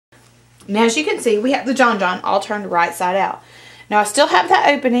Now, as you can see, we have the John John all turned right side out. Now, I still have that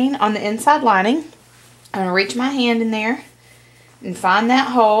opening on the inside lining. I'm going to reach my hand in there and find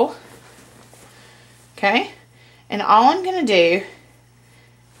that hole. Okay? And all I'm going to do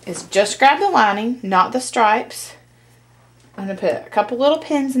is just grab the lining, not the stripes. I'm going to put a couple little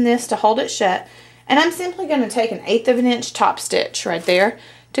pins in this to hold it shut. And I'm simply going to take 1/8 of an inch top stitch right there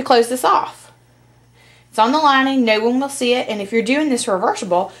to close this off. It's on the lining. No one will see it. And if you're doing this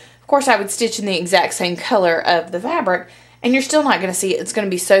reversible, of course I would stitch in the exact same color of the fabric. And you're still not going to see it. It's going to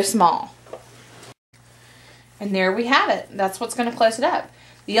be so small. And there we have it. That's what's going to close it up.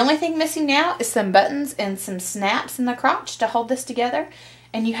 The only thing missing now is some buttons and some snaps in the crotch to hold this together.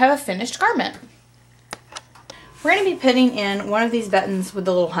 And you have a finished garment. We're going to be putting in one of these buttons with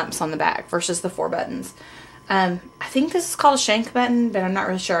the little humps on the back versus the 4 buttons. I think this is called a shank button, but I'm not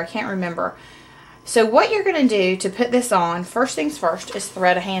really sure. I can't remember. So what you're going to do to put this on, first things first, is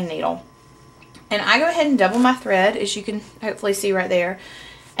thread a hand needle. And I go ahead and double my thread, as you can hopefully see right there.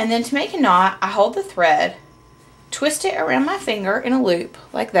 And then to make a knot, I hold the thread, twist it around my finger in a loop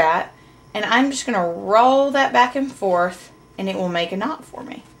like that, and I'm just going to roll that back and forth, and it will make a knot for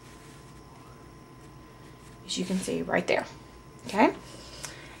me. As you can see right there. Okay?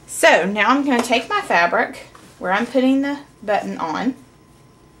 So now I'm going to take my fabric where I'm putting the button on,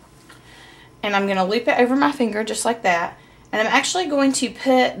 and I'm going to loop it over my finger just like that, and I'm actually going to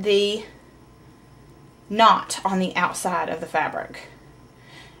put the knot on the outside of the fabric.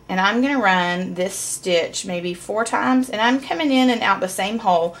 And I'm going to run this stitch maybe 4 times, and I'm coming in and out the same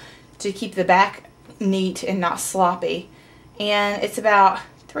hole to keep the back neat and not sloppy. And it's about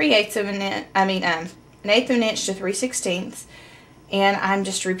 1/8 of an inch, an 1/8 of an inch to 3/16. And I'm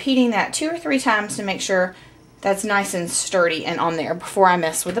just repeating that 2 or 3 times to make sure that's nice and sturdy and on there before I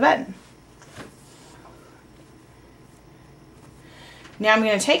mess with the button. Now I'm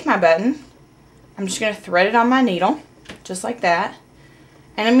going to take my button, I'm just going to thread it on my needle, just like that.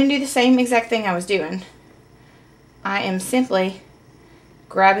 And I'm going to do the same exact thing I was doing. I am simply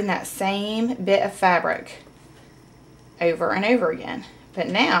grabbing that same bit of fabric over and over again. But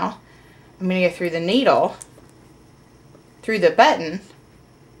now, I'm going to go through the needle, through the button,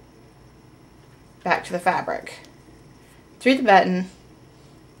 back to the fabric. Through the button,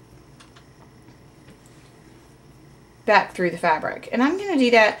 back through the fabric. And I'm going to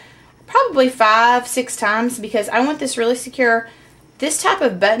do that probably 5-6 times because I want this really secure. This type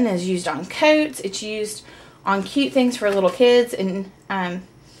of button is used on coats. It's used on cute things for little kids, and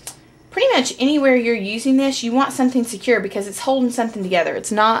pretty much anywhere you're using this, you want something secure because it's holding something together.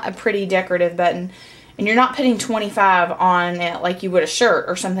 It's not a pretty decorative button, and you're not putting 25 on it like you would a shirt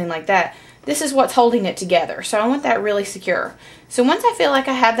or something like that. This is what's holding it together, so I want that really secure. So once I feel like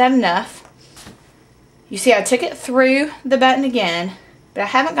I have that enough, you see I took it through the button again, but I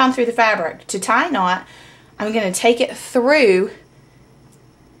haven't gone through the fabric. To tie a knot, I'm going to take it through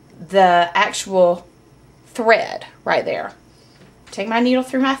the actual thread right there. Take my needle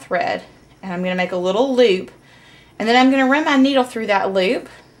through my thread, and I'm going to make a little loop, and then I'm going to run my needle through that loop,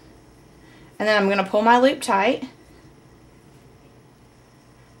 and then I'm going to pull my loop tight.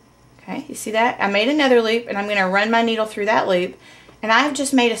 Okay, you see that? I made another loop, and I'm going to run my needle through that loop, and I've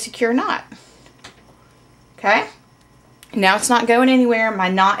just made a secure knot. Okay? Now it's not going anywhere. My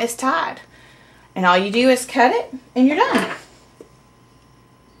knot is tied. And all you do is cut it, and you're done.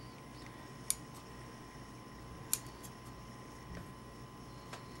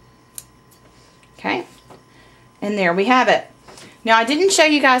 Okay? And there we have it. Now, I didn't show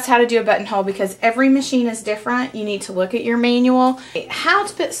you guys how to do a buttonhole because every machine is different. You need to look at your manual. How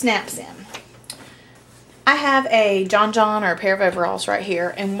to put snaps in. I have a John John or a pair of overalls right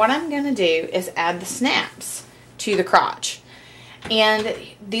here, and what I'm going to do is add the snaps to the crotch. And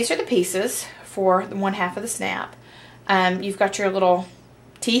these are the pieces for the 1/2 of the snap. You've got your little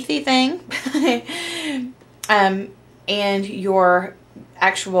teethy thing and your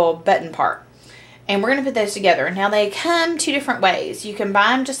actual button part. And we're going to put those together. Now they come 2 different ways. You can buy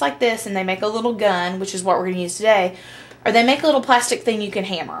them just like this and they make a little gun, which is what we're going to use today. Or they make a little plastic thing you can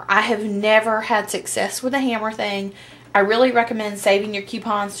hammer. I have never had success with a hammer thing. I really recommend saving your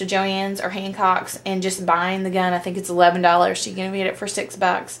coupons to Joann's or Hancock's and just buying the gun. I think it's $11, so you can get it for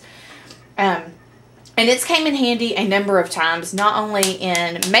 $6. And it's came in handy a number of times, not only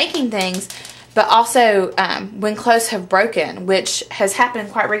in making things, but also when clothes have broken, which has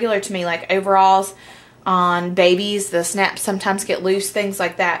happened quite regular to me, like overalls on babies. The snaps sometimes get loose, things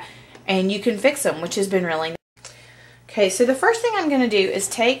like that. And you can fix them, which has been really nice. Okay, so the first thing I'm going to do is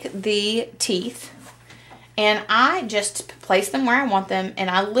take the teeth, and I just place them where I want them, and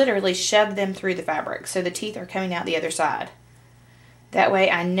I literally shove them through the fabric. So the teeth are coming out the other side. That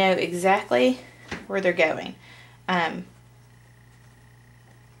way I know exactly where they're going.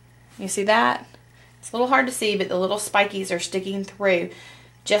 You see that? It's a little hard to see, but the little spikies are sticking through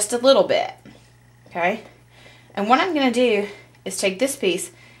just a little bit. Okay? And what I'm going to do is take this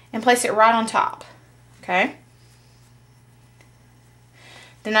piece and place it right on top. Okay?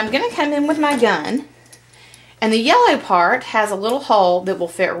 Then I'm going to come in with my gun, and the yellow part has a little hole that will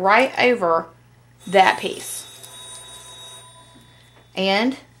fit right over that piece.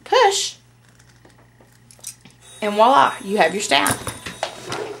 And push, and voila, you have your staff.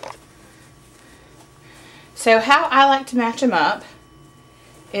 So how I like to match them up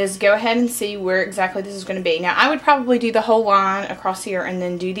is go ahead and see where exactly this is going to be. Now I would probably do the whole line across here and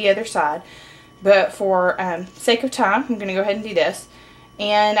then do the other side, but for sake of time I'm going to go ahead and do this.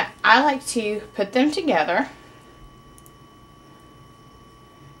 And I like to put them together.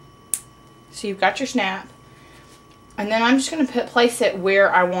 So you've got your snap. And then I'm just going to place it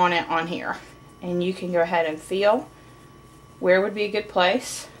where I want it on here. And you can go ahead and feel where would be a good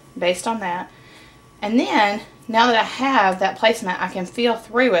place based on that. And then, now that I have that placement, I can feel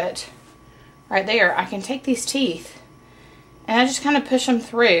through it right there. I can take these teeth and I just kind of push them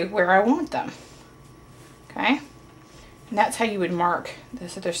through where I want them. Okay? And that's how you would mark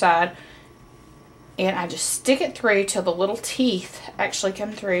this other side. And I just stick it through till the little teeth actually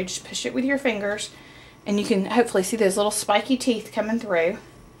come through. Just push it with your fingers. And you can hopefully see those little spiky teeth coming through.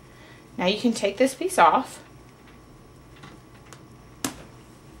 Now you can take this piece off.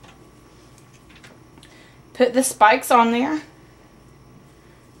 Put the spikes on there.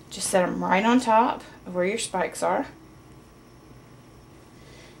 Just set them right on top of where your spikes are.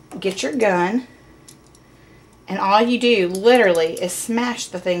 Get your gun. And all you do, literally, is smash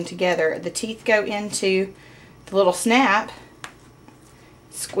the thing together. The teeth go into the little snap.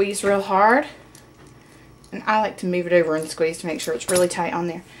 Squeeze real hard. And I like to move it over and squeeze to make sure it's really tight on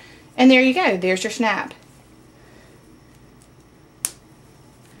there. And there you go. There's your snap.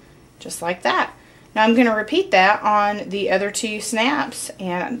 Just like that. Now I'm going to repeat that on the other two snaps,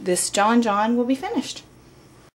 and this John John will be finished.